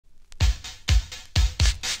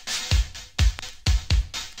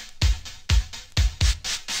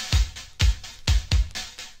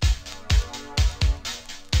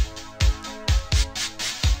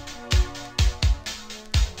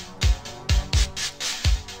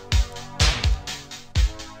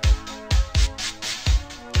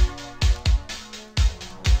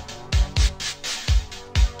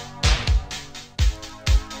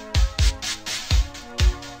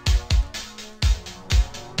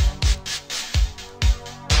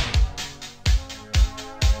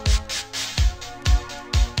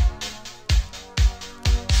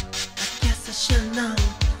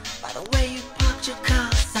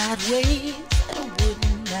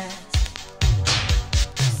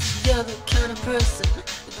you're the kind of person who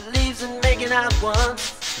believes in making out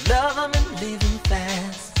once, love them and leave them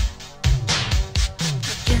fast.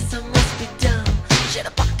 I guess I must be dumb. She had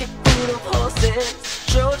a pocket full of horses,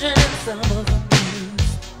 Trojan and some of them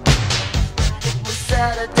used. It was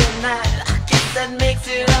Saturday night, I guess that makes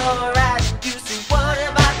it alright. You see, what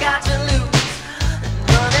have I got to lose? And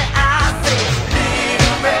money, I say,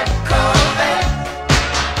 little red Corvette.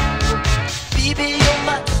 Baby, you're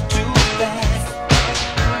much too fast.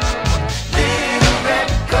 Little red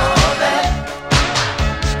Corvette.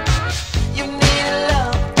 You need a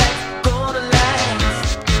love that's gonna last.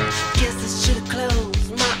 Guess I should've closed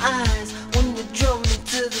my eyes when you drove me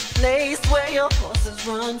to the place where your horses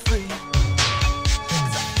run free.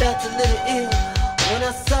 'Cause I felt a little ill when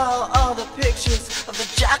I saw all the pictures of the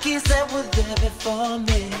jockeys that were there before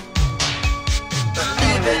me.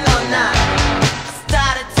 Believe it or not, I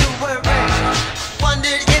started to worry.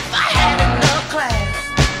 Wondered if I had enough class.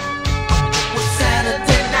 Well,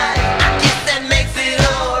 Saturday night, I guess that makes it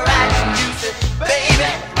alright. And you said,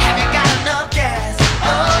 baby, have you got enough gas?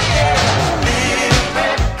 Oh yeah, little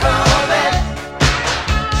red Corvette.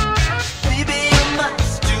 Baby, you're much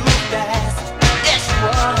too fast. Yes, you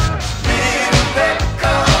are. Little red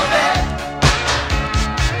Corvette.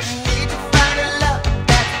 You need to find a love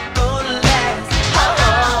that's gonna last.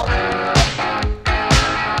 Oh.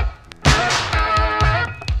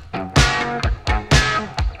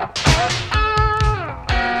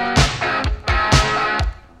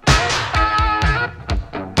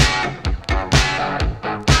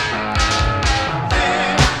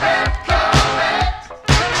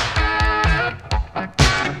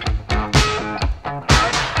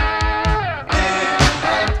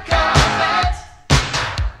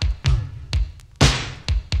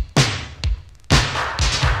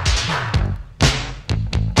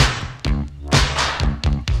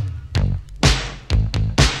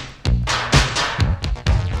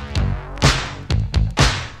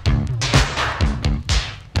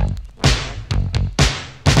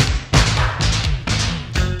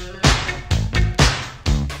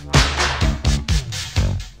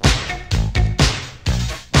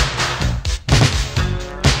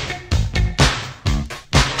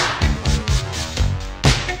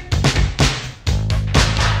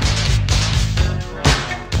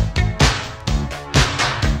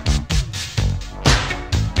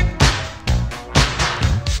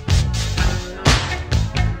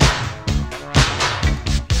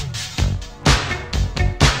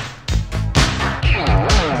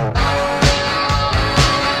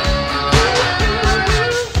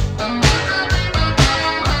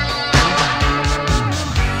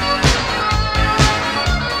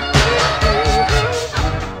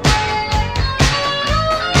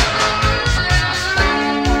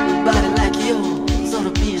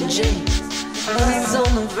 It's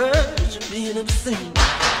on the verge of being obscene.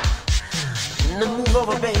 Now move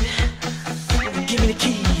over, baby. Give me the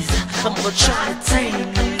keys. I'm gonna try to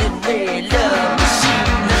tame the little red love machine.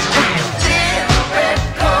 Little red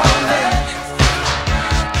Corvette.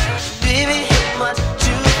 Baby, you're much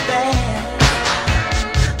too fast.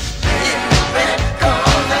 Little red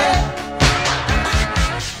Corvette.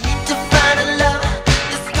 Need to find a love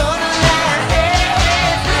that's gonna last.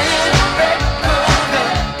 Little red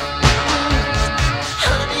Corvette.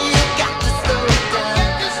 Honey, you got to slow down.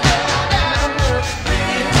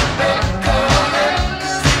 Little red Corvette.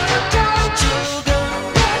 'Cause if you don't, you're gonna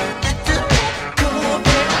ride. Little red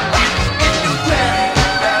Corvette.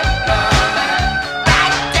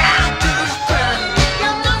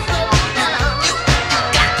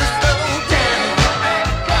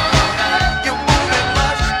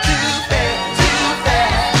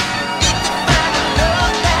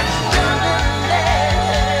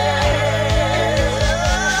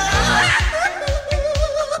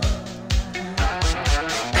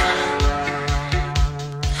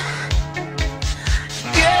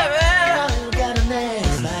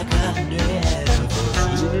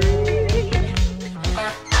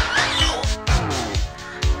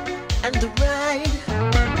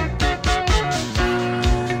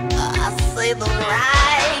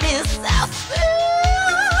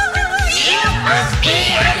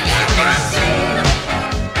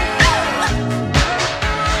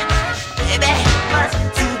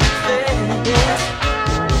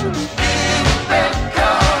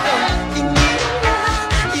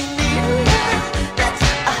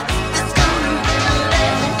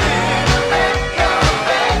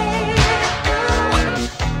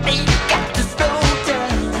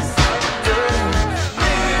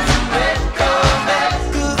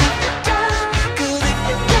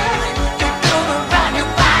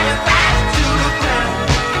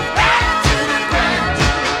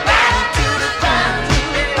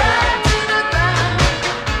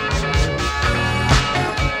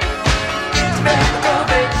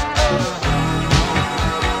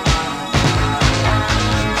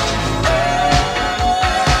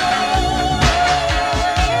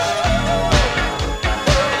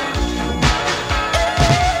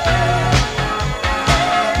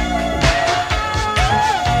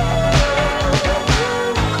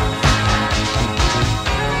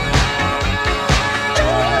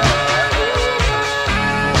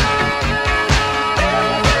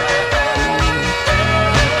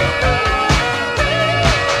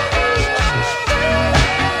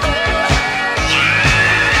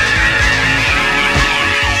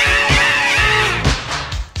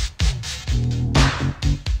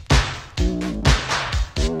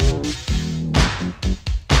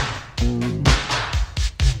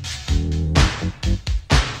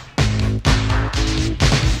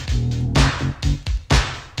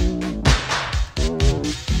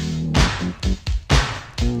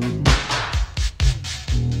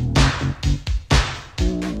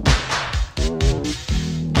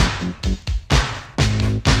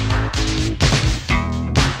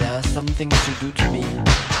 some things you do to me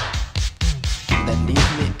that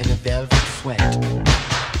leave me in a velvet sweat.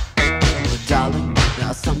 Well, darling, there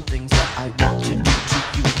are some things that I want to do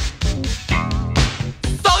to you.